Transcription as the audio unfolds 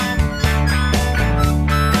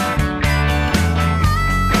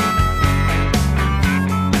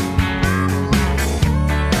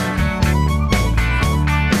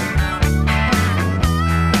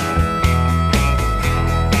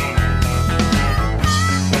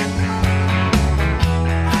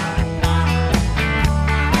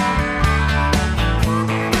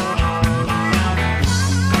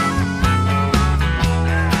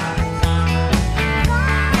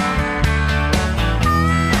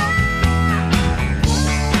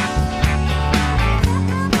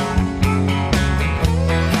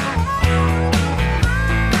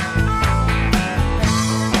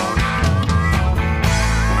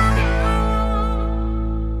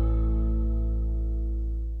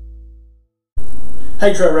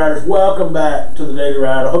Hey Trail Riders, welcome back to the Daily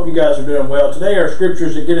Ride. I hope you guys are doing well. Today our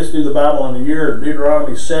scriptures that get us through the Bible in a year are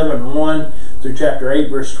Deuteronomy 7:1 through chapter 8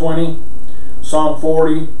 verse 20, Psalm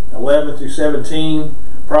 40, 11 through 17,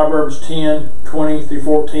 Proverbs 10:20 through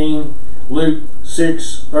 14, Luke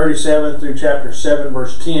 6:37 through chapter 7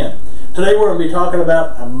 verse 10. Today we're going to be talking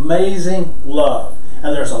about amazing love.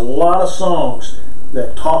 And there's a lot of songs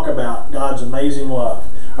that talk about God's amazing love.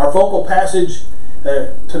 Our focal passage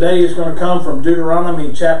today is going to come from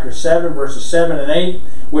Deuteronomy chapter 7 verses 7 and 8,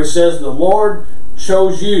 which says, "The Lord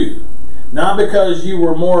chose you, not because you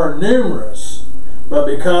were more numerous, but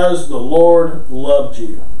because the Lord loved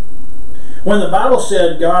you." When the Bible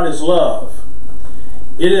said God is love,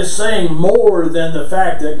 it is saying more than the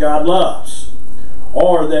fact that God loves,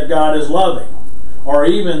 or that God is loving, or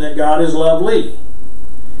even that God is lovely.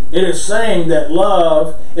 It is saying that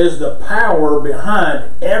love is the power behind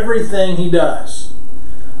everything He does.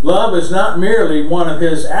 Love is not merely one of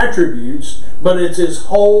His attributes, but it's His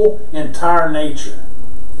whole entire nature.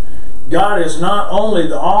 God is not only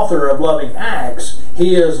the author of loving acts,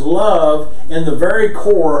 He is love in the very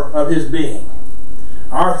core of His being.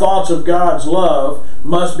 Our thoughts of God's love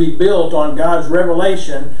must be built on God's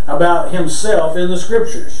revelation about Himself in the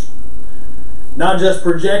Scriptures, not just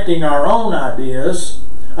projecting our own ideas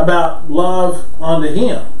about love onto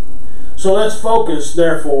Him. So let's focus,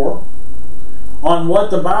 therefore, on what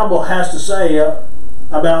the Bible has to say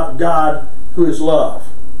about God who is love.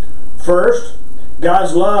 First,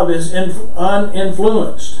 God's love is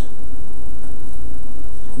uninfluenced.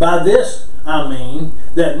 By this I mean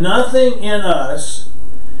that nothing in us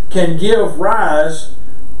can give rise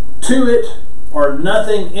to it, or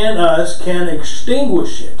nothing in us can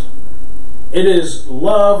extinguish it. It is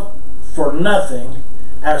love for nothing,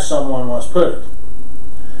 as someone once put it.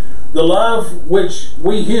 The love which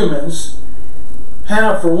we humans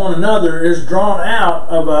have for one another is drawn out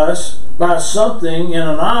of us by something in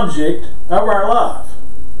an object of our love.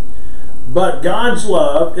 But God's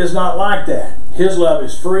love is not like that. His love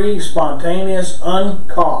is free, spontaneous,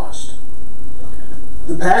 uncaused.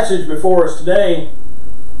 The passage before us today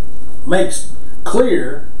makes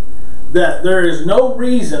clear that there is no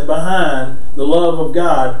reason behind the love of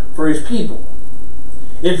God for His people.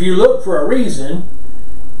 If you look for a reason,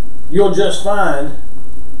 you'll just find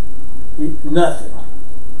nothing.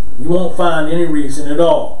 You won't find any reason at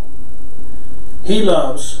all. He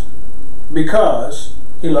loves because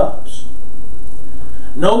He loves.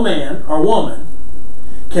 No man or woman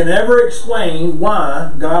can ever explain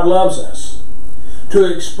why God loves us. To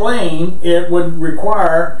explain it would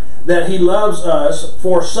require that He loves us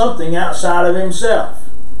for something outside of Himself.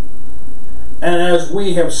 And as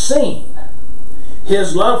we have seen,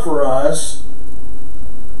 His love for us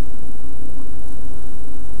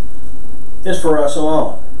is for us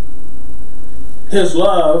alone. His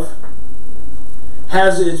love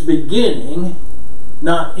has its beginning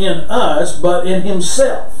not in us, but in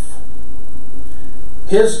Himself.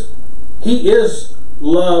 He is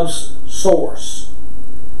love's source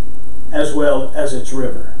as well as its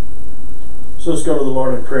river. So let's go to the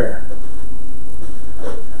Lord in prayer.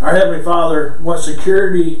 Our Heavenly Father, what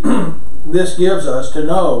security this gives us to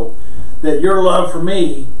know that Your love for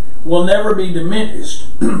me will never be diminished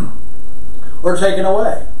or taken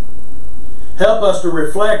away. Help us to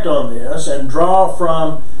reflect on this and draw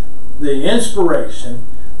from the inspiration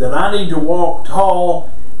that I need to walk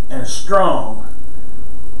tall and strong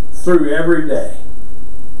through every day.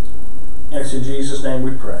 And it's in Jesus' name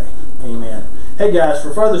we pray. Amen. Hey guys,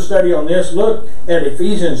 for further study on this, look at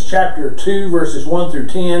Ephesians chapter 2 verses 1 through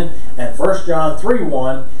 10 and 1 John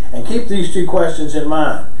 3:1, and keep these two questions in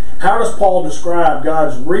mind. How does Paul describe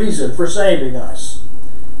God's reason for saving us?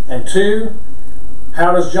 And 2,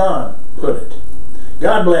 how does John put it?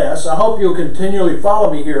 God bless. I hope you'll continually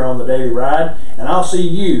follow me here on the Daily Ride, and I'll see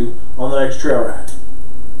you on the next trail ride.